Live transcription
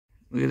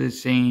Look at the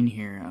saying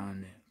here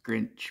on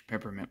Grinch,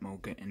 Peppermint,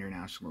 Mocha,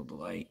 International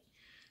Delight.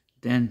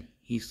 Then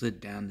he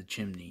slid down the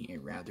chimney, a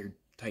rather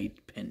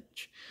tight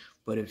pinch.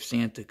 But if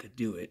Santa could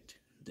do it,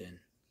 then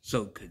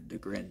so could the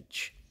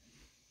Grinch.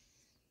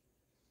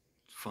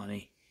 It's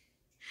funny.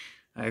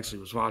 I actually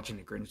was watching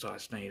the Grinch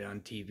last night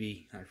on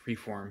TV, on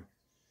Freeform.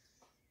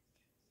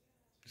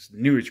 It's the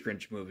newest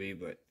Grinch movie,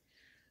 but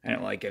I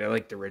don't like it. I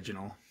like the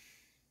original.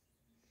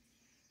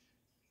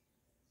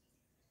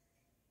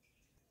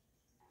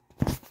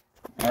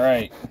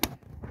 Alright,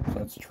 so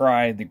let's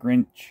try the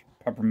Grinch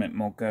Peppermint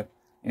Mocha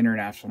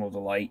International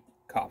Delight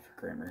coffee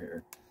creamer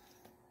here.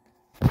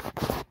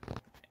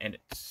 And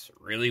it's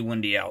really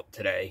windy out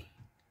today.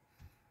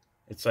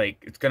 It's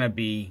gonna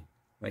be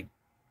like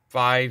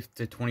 5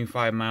 to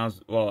 25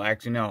 miles, well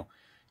actually no,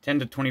 10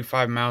 to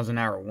 25 miles an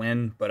hour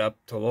wind, but up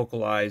to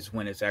localized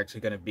wind it's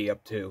actually gonna be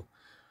up to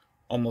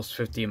almost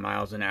 50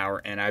 miles an hour,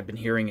 and I've been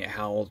hearing it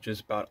howl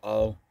just about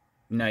all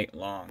night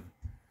long.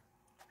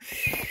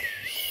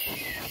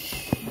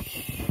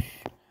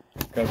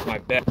 Because my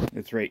bed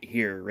is right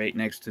here, right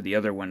next to the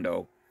other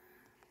window.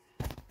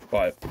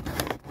 But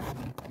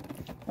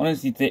one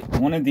of these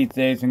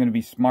days I'm going to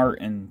be smart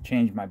and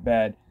change my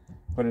bed,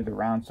 put it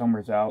around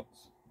somewhere else.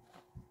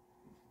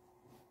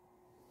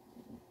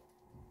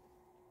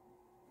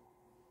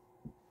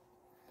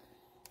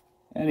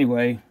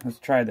 Anyway, let's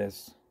try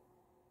this.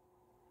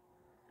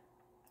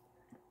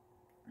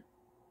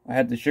 I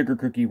had the sugar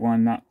cookie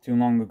one not too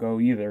long ago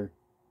either.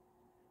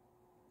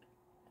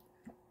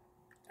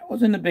 I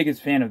wasn't the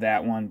biggest fan of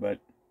that one, but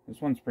this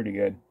one's pretty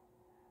good.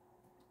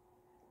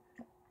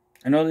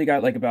 I know they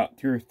got like about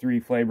 2 or 3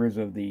 flavors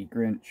of the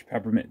Grinch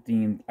peppermint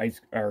themed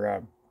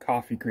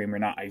coffee creamer,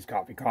 not iced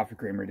coffee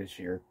creamer this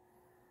year.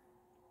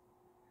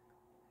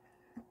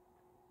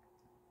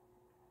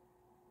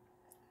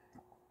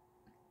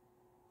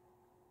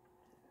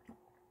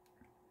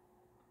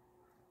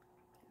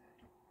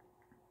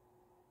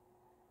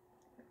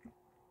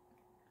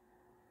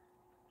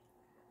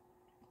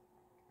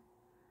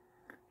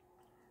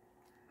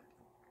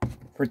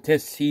 For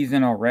this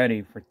season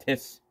already,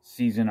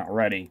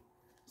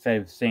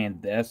 instead of saying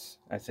this,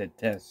 I said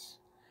this.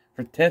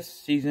 For this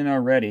season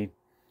already,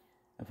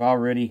 I've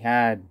already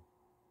had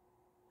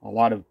a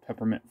lot of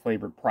peppermint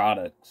flavored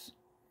products.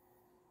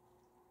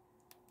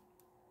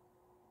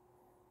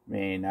 I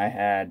mean, I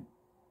had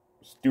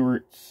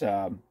Stewart's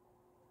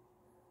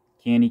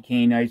candy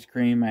cane ice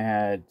cream. I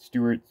had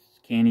Stewart's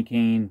candy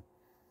cane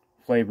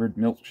flavored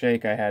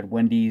milkshake. I had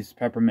Wendy's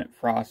peppermint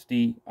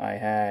frosty. I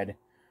had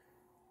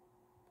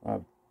a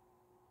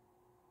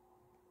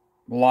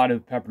lot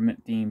of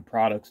peppermint themed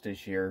products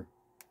this year.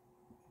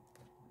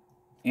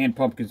 And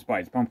pumpkin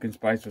spice. Pumpkin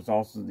spice was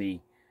also the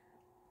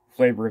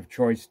flavor of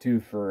choice too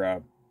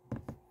for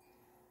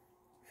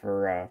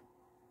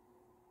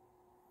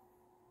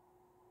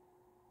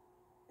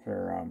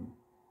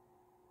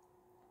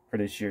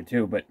this year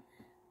too, but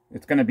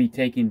it's going to be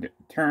taking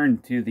turn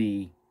to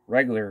the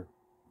regular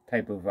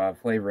type of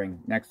flavoring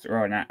next,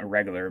 or not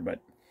regular, but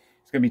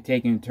it's going to be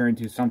taking a turn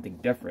to something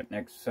different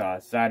next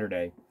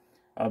Saturday.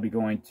 I'll be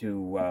going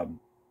to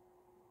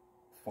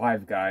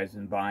Five Guys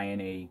and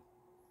buying a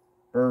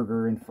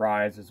burger and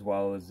fries, as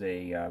well as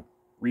a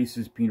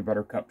Reese's Peanut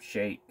Butter Cup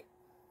shake.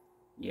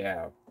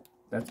 Yeah,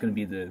 that's going to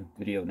be the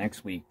video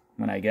next week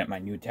when I get my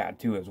new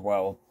tattoo as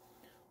well.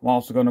 I'm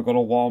also going to go to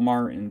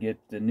Walmart and get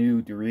the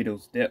new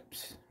Doritos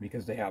dips,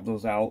 because they have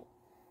those out.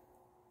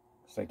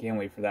 So I can't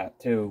wait for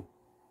that too.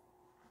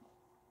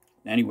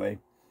 Anyway,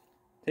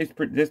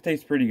 this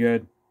tastes pretty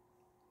good.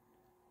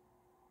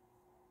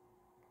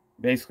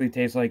 Basically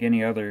tastes like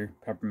any other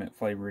peppermint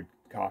flavored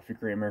coffee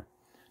creamer.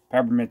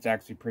 Peppermint's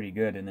actually pretty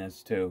good in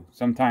this too.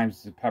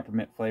 Sometimes the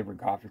peppermint flavored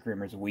coffee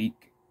creamer is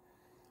weak.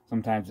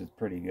 Sometimes it's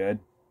pretty good.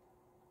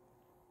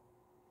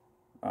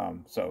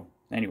 So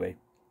anyway,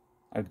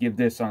 I'd give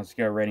this on a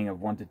scale rating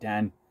of 1 to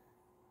 10,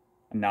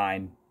 a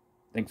 9.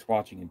 Thanks for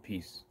watching and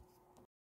peace.